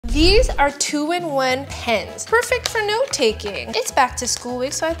These are 2-in-1 pens. Perfect for note-taking. It's back to school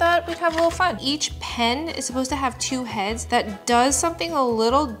week, so I thought we'd have a little fun. Each pen is supposed to have 2 heads that does something a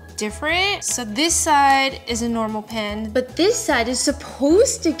little different. So this side is a normal pen, but this side is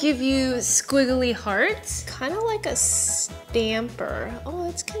supposed to give you squiggly hearts. Kind of like a stamper. Oh,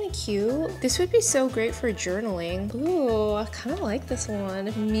 that's kind of cute. This would be so great for journaling. Ooh, I kind of like this one.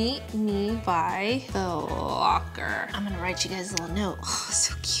 Meet me by the locker. I'm gonna write you guys a little note. Oh,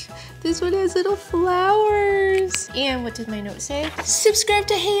 so cute. This one has little flowers. And what did my note say? Subscribe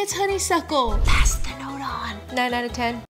to Hey It's Honeysuckle. Pass the note on. 9 out of 10.